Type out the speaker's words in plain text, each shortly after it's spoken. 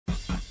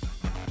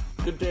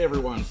Good day,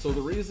 everyone. So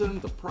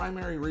the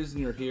primary reason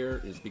you're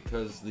here is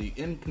because the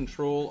in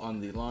control on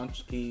the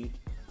launch key,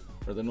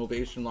 or the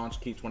Novation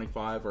launch key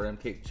 25 or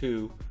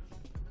MK2,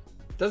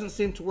 doesn't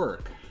seem to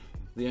work.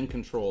 The in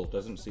control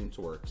doesn't seem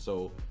to work.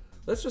 So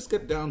let's just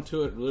get down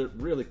to it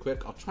really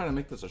quick. I'll try to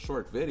make this a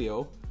short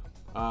video.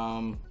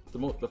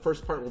 The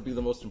first part will be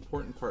the most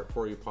important part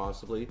for you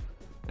possibly,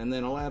 and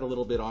then I'll add a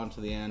little bit on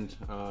to the end,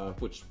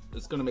 which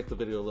is going to make the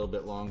video a little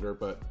bit longer,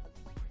 but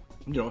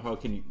you know how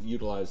can you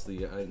utilize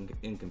the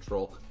in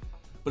control.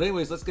 But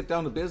anyways, let's get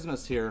down to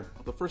business here.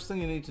 The first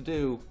thing you need to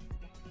do,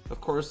 of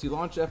course, you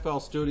launch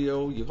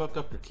FLstudio, you hook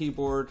up your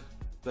keyboard,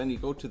 then you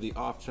go to the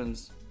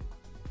options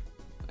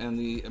and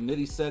the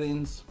MIDI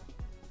settings.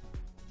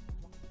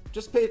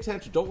 Just pay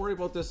attention. Don't worry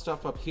about this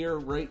stuff up here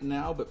right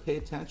now, but pay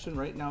attention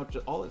right now.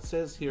 All it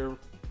says here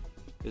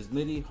is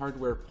MIDI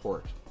hardware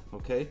port,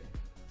 okay?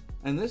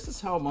 And this is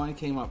how mine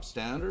came up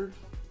standard.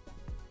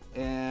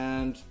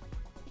 And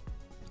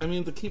I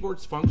mean, the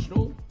keyboard's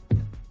functional.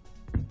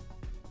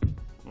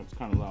 Oh, it's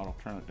kind of loud, I'll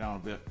turn it down a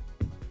bit.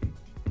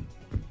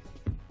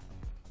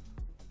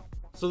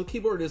 So the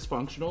keyboard is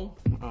functional.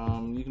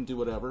 You can do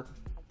whatever.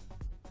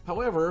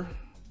 However,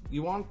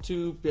 you want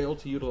to be able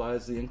to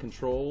utilize the in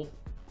control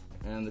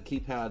and the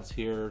keypads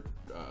here.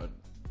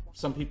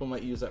 Some people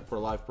might use that for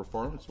live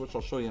performance, which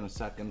I'll show you in a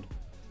second.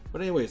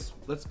 But anyways,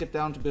 let's get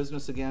down to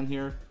business again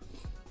here.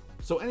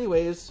 So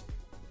anyways,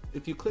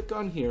 if you click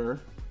on here,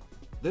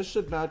 this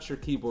should match your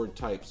keyboard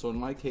type. So in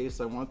my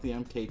case, I want the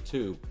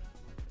MK2.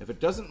 If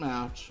it doesn't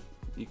match,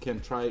 you can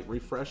try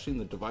refreshing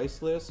the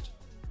device list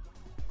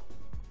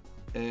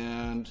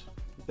and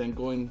then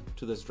going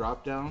to this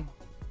drop down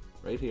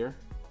right here.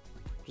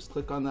 Just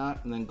click on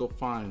that and then go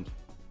find.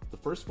 The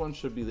first one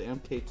should be the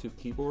MK2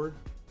 keyboard.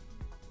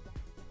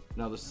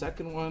 Now the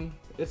second one,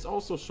 it's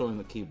also showing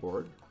the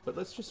keyboard, but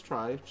let's just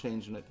try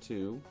changing it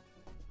to,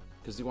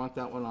 because you want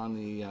that one on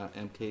the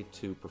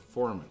MK2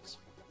 performance.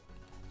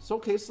 So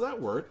okay, so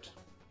that worked.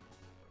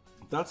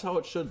 That's how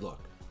it should look.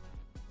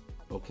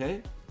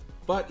 Okay,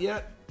 but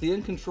yet the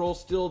in control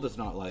still does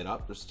not light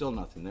up. There's still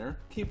nothing there.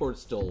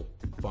 Keyboard's still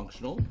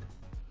functional.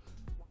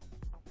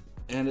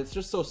 And it's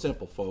just so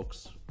simple,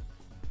 folks.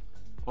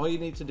 All you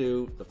need to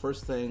do, the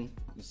first thing,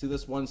 you see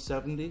this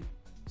 170?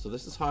 So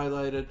this is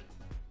highlighted.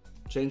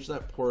 Change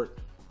that port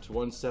to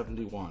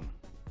 171.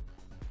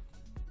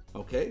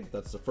 Okay,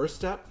 that's the first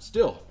step.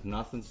 Still,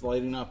 nothing's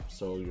lighting up.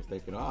 So you're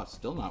thinking, oh, it's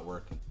still not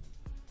working.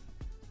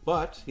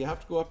 But you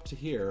have to go up to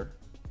here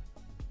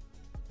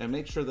and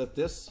make sure that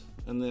this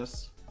and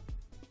this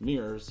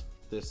mirrors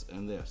this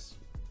and this.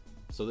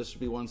 So this should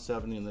be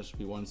 170 and this should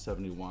be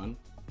 171.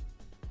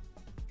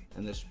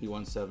 And this should be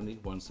 170,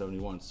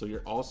 171. So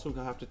you're also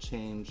going to have to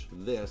change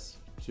this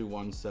to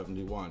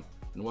 171.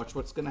 And watch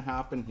what's going to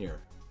happen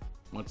here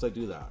once I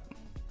do that.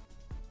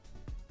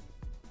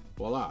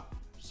 Voila.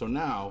 So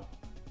now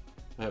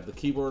I have the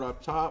keyboard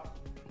up top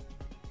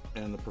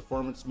and the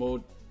performance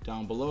mode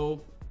down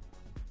below.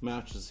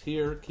 Matches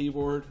here,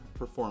 keyboard,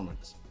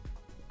 performance.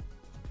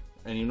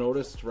 And you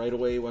noticed right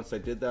away once I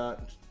did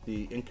that,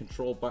 the in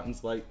control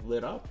buttons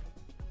lit up.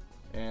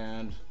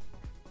 And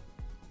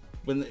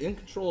when the in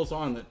control is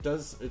on, it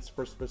does, it's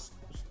for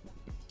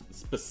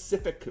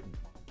specific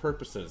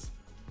purposes.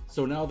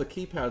 So now the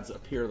keypads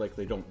appear like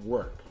they don't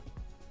work.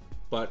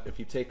 But if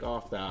you take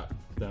off that,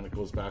 then it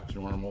goes back to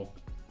normal.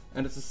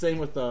 And it's the same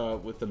with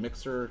the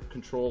mixer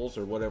controls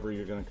or whatever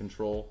you're going to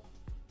control.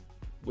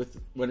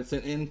 When it's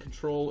in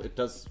control, it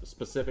does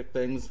specific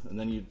things, and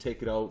then you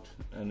take it out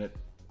and it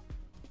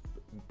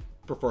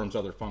performs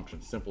other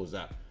functions. Simple as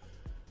that.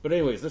 But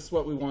anyways, this is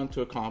what we want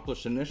to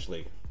accomplish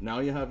initially. Now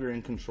you have your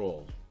in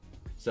control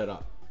set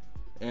up.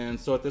 And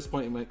so at this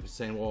point you might be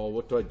saying, well,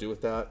 what do I do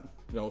with that?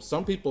 You know,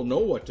 some people know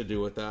what to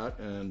do with that,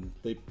 and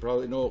they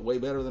probably know it way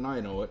better than I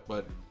know it,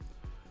 but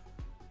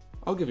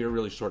I'll give you a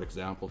really short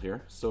example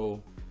here.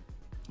 So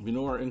we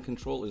know our in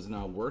control is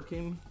now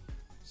working,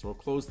 so we'll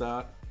close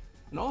that.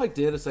 And all I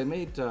did is I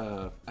made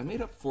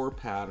up 4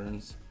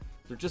 patterns.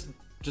 They're just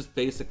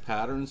basic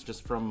patterns,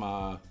 just from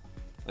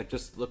like,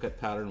 just look at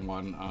pattern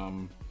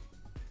 1.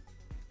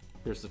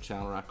 Here's the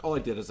channel rack. All I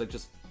did is I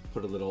just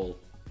put a little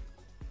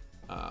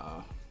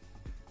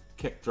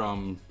kick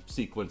drum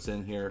sequence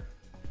in here,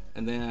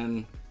 and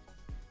then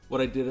what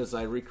I did is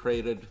I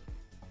recreated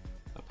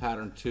a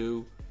pattern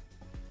 2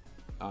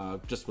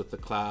 just with the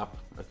clap,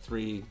 a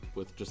 3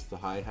 with just the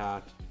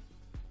hi-hat,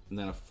 and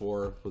then a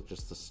 4 with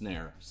just the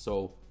snare.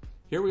 So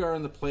here we are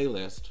in the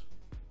playlist,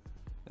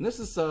 and this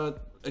is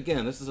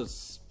again, this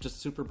is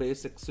just super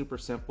basic, super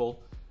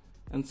simple.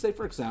 And say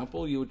for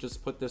example, you would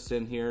just put this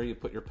in here, you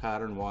put your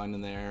pattern 1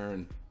 in there,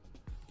 and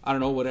I don't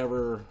know,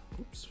 whatever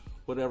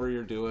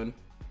you're doing,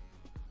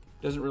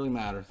 doesn't really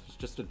matter. It's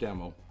just a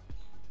demo,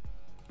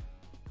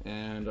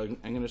 and I'm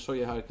going to show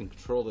you how you can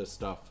control this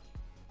stuff.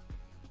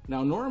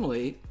 Now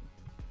normally,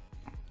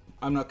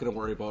 I'm not going to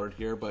worry about it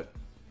here, but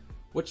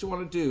what you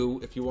want to do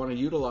if you want to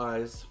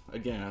utilize,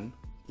 again,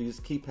 these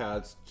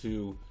keypads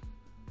to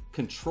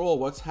control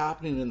what's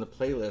happening in the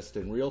playlist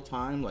in real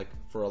time, like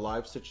for a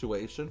live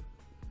situation,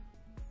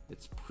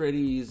 it's pretty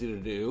easy to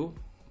do.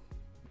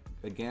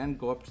 again,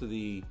 go up to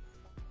the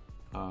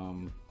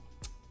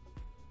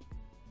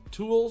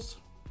tools,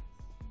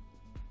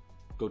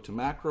 go to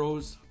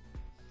macros,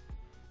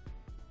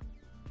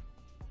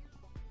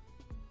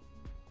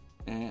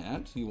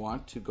 and you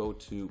want to go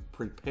to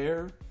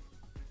prepare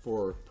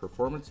for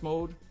performance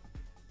mode.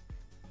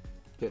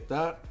 Hit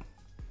that.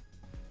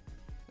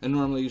 And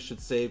normally you should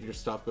save your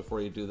stuff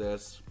before you do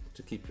this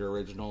to keep your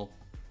original.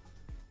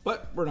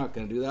 But we're not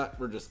going to do that.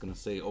 We're just going to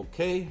say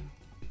OK.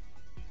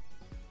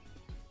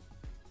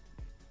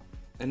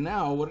 And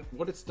now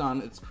what it's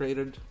done, it's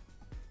created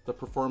the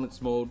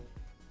performance mode,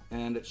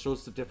 and it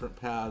shows the different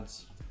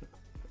pads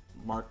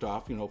marked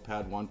off, you know,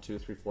 pad 1, 2,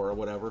 3, 4, or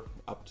whatever,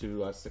 up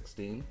to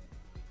 16.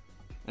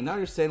 And now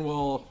you're saying,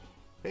 well,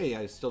 hey,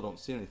 I still don't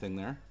see anything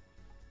there.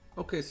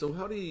 Okay, so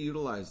how do you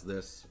utilize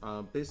this?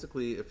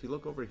 Basically, if you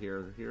look over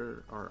here,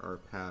 here are our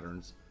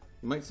patterns.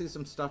 You might see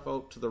some stuff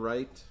out to the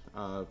right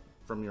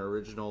from your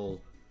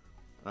original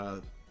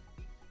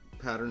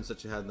patterns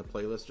that you had in the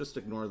playlist. Just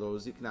ignore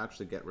those. You can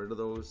actually get rid of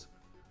those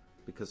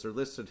because they're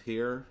listed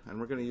here, and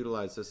we're going to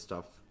utilize this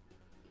stuff.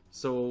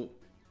 So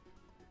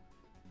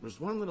there's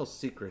one little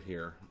secret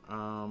here.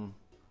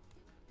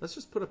 Let's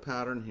just put a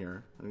pattern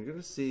here, and you're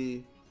going to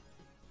see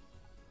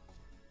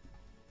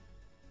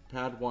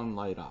pad 1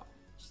 light up.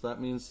 So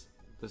that means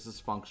this is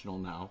functional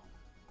now.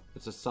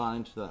 It's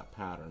assigned to that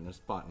pattern, this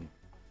button.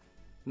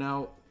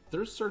 Now,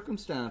 there's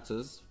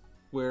circumstances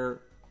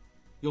where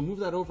you'll move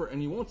that over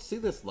and you won't see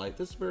this light.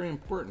 This is very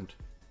important.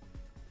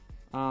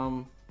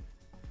 Now,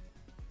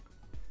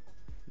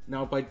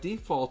 by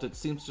default, it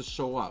seems to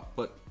show up,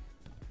 but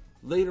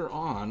later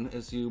on,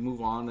 as you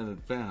move on and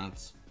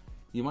advance,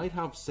 you might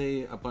have,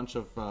 say, a bunch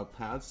of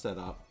pads set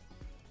up.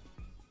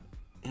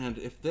 And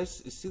if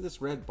this, you see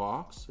this red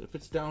box, if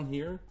it's down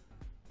here,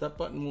 that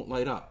button won't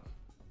light up.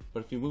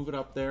 But if you move it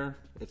up there,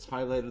 it's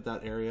highlighted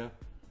that area.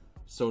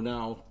 So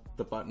now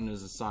the button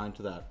is assigned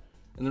to that.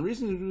 And the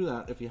reason you do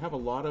that, if you have a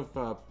lot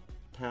of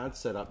pads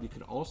set up, you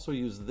can also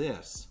use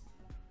this.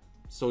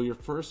 So your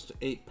first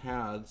 8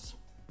 pads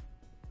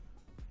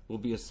will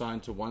be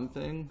assigned to one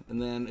thing.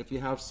 And then if you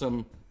have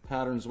some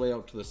patterns way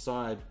out to the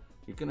side,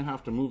 you're gonna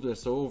have to move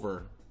this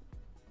over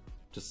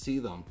to see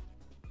them.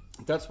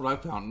 That's what I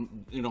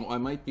found. You know,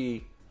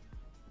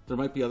 there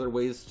might be other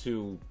ways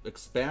to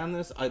expand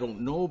this. I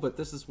don't know, but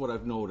this is what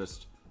I've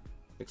noticed.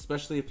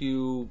 Especially if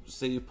you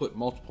say you put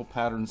multiple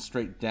patterns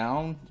straight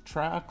down the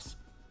tracks,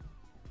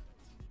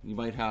 you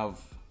might have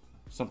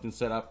something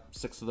set up,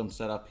 6 of them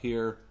set up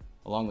here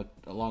along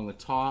the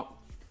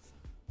top,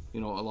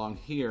 you know, along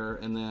here,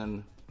 and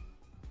then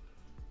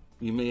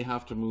you may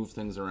have to move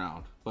things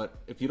around. But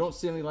if you don't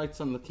see any lights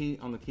on the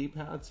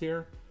keypads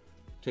here,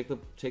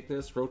 take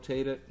this,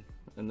 rotate it,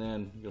 and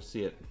then you'll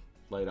see it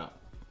light up.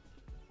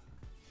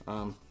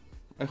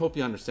 I hope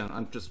you understand.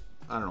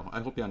 I don't know.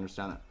 I hope you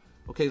understand that.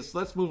 Okay, so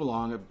let's move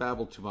along. I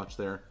babbled too much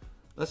there.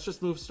 Let's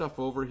just move stuff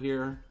over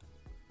here.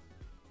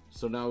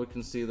 So now we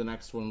can see the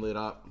next one lit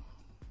up.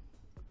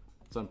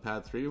 It's on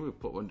pad 3. We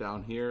put one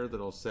down here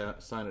that'll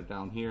assign it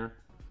down here.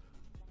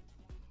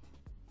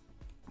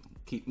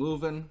 Keep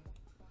moving.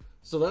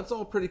 So that's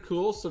all pretty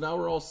cool. So now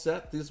we're all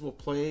set. These will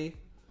play.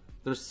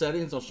 There's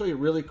settings. I'll show you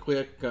really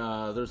quick.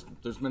 There's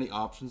many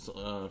options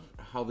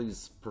how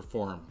these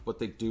perform, what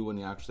they do when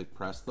you actually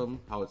press them,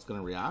 how it's going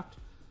to react.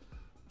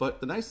 But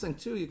the nice thing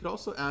too, you could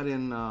also add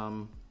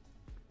in,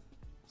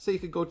 say you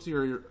could go to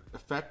your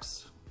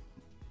effects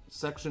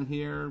section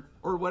here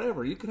or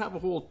whatever. You could have a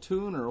whole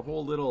tune or a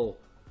whole little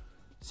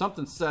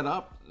something set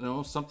up, you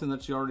know, something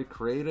that you already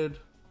created.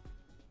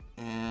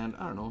 And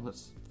I don't know,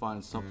 let's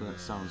find something that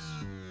sounds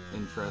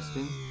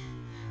interesting.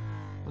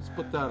 Let's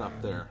put that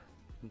up there.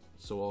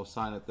 So I'll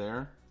assign it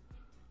there.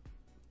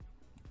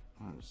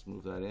 I'll just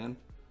move that in.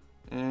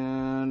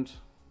 And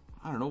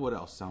I don't know what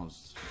else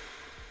sounds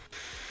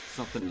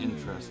something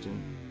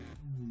interesting.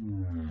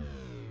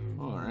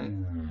 All right.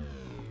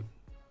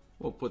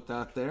 We'll put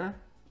that there.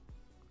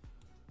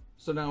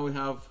 So now we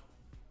have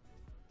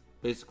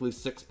basically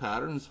 6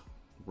 patterns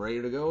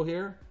ready to go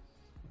here.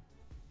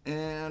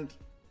 And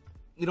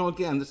you know,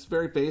 again, this is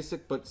very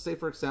basic, but say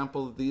for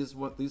example, these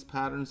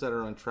patterns that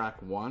are on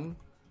track 1,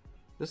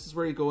 this is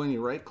where you go in,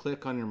 you right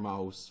click on your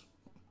mouse,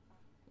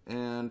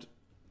 and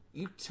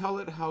you tell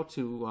it how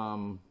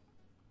to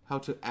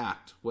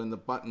act when the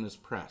button is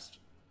pressed.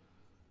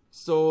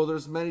 So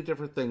there's many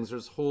different things.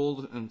 There's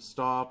hold and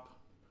stop,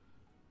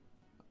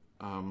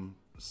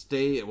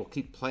 stay, it will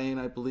keep playing,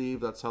 I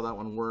believe. That's how that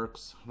one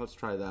works. Let's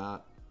try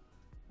that.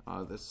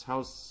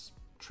 How's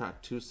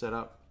track 2 set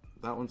up?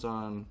 That one's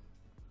on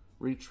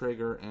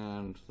re-trigger,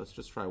 and let's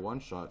just try one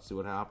shot, see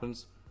what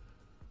happens.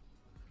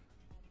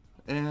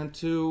 And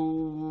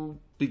to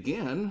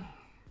begin,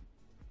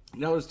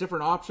 now there's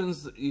different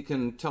options. You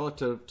can tell it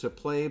to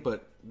play,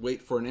 but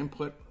wait for an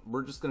input.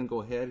 We're just going to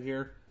go ahead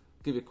here,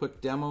 give you a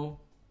quick demo.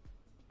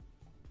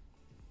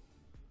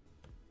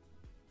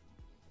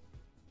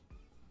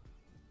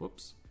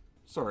 Whoops,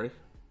 sorry.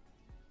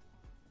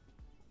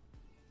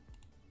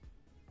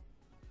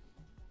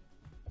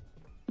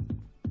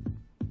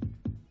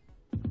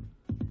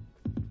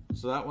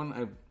 So that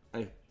one,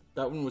 I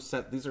That one was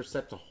set, these are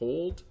set to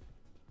hold.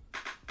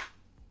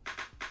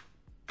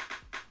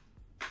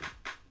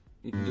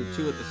 You can do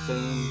two at the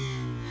same.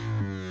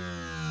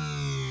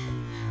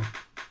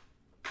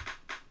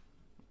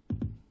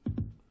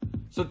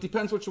 So it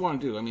depends what you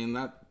want to do. I mean,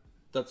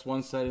 that's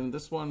one setting.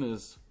 This one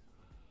is,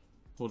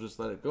 we'll just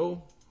let it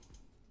go.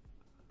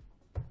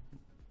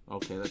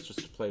 Okay, that's just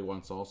to play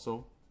once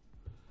also.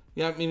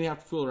 Yeah, I mean, you have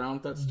to fool around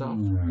with that stuff.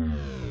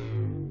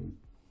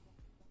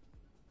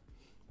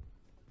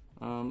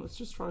 Let's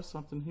just try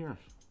something here.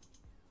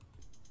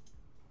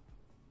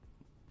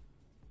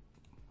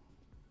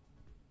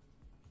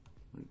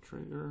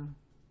 Trigger.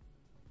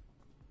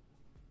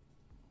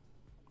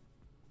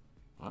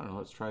 I don't know,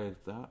 let's try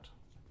that.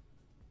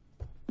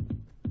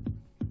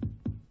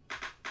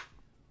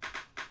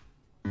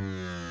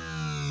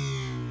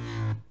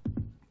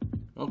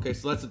 Okay,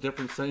 so that's a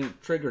different setting.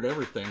 It triggered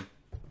everything.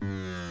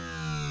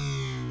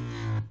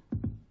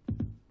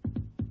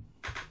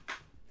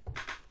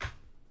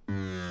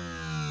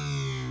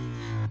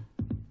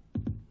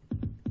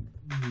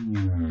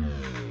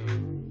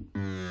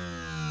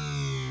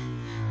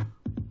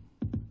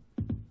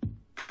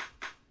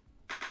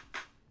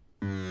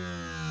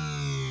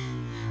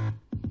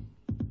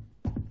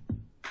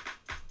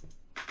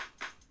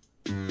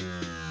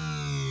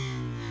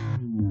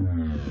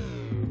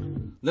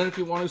 Then if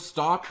you want to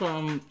stop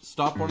one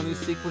of these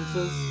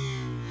sequences,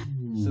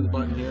 see the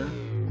button here?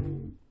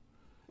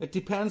 It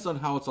depends on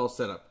how it's all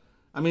set up.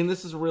 I mean,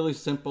 this is a really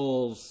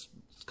simple,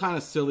 kind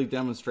of silly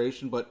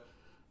demonstration, but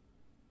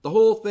the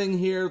whole thing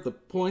here, the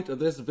point of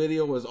this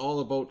video was all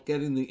about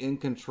getting the in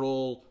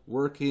control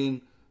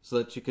working so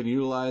that you can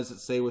utilize it,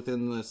 say,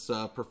 within this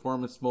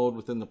performance mode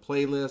within the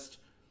playlist.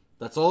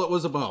 That's all it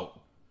was about.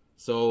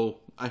 So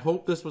I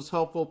hope this was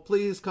helpful.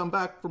 Please come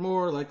back for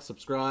more, like,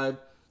 subscribe.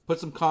 Put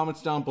some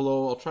comments down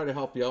below. I'll try to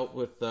help you out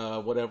with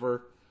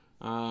whatever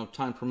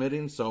time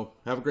permitting. So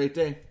have a great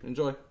day.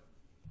 Enjoy.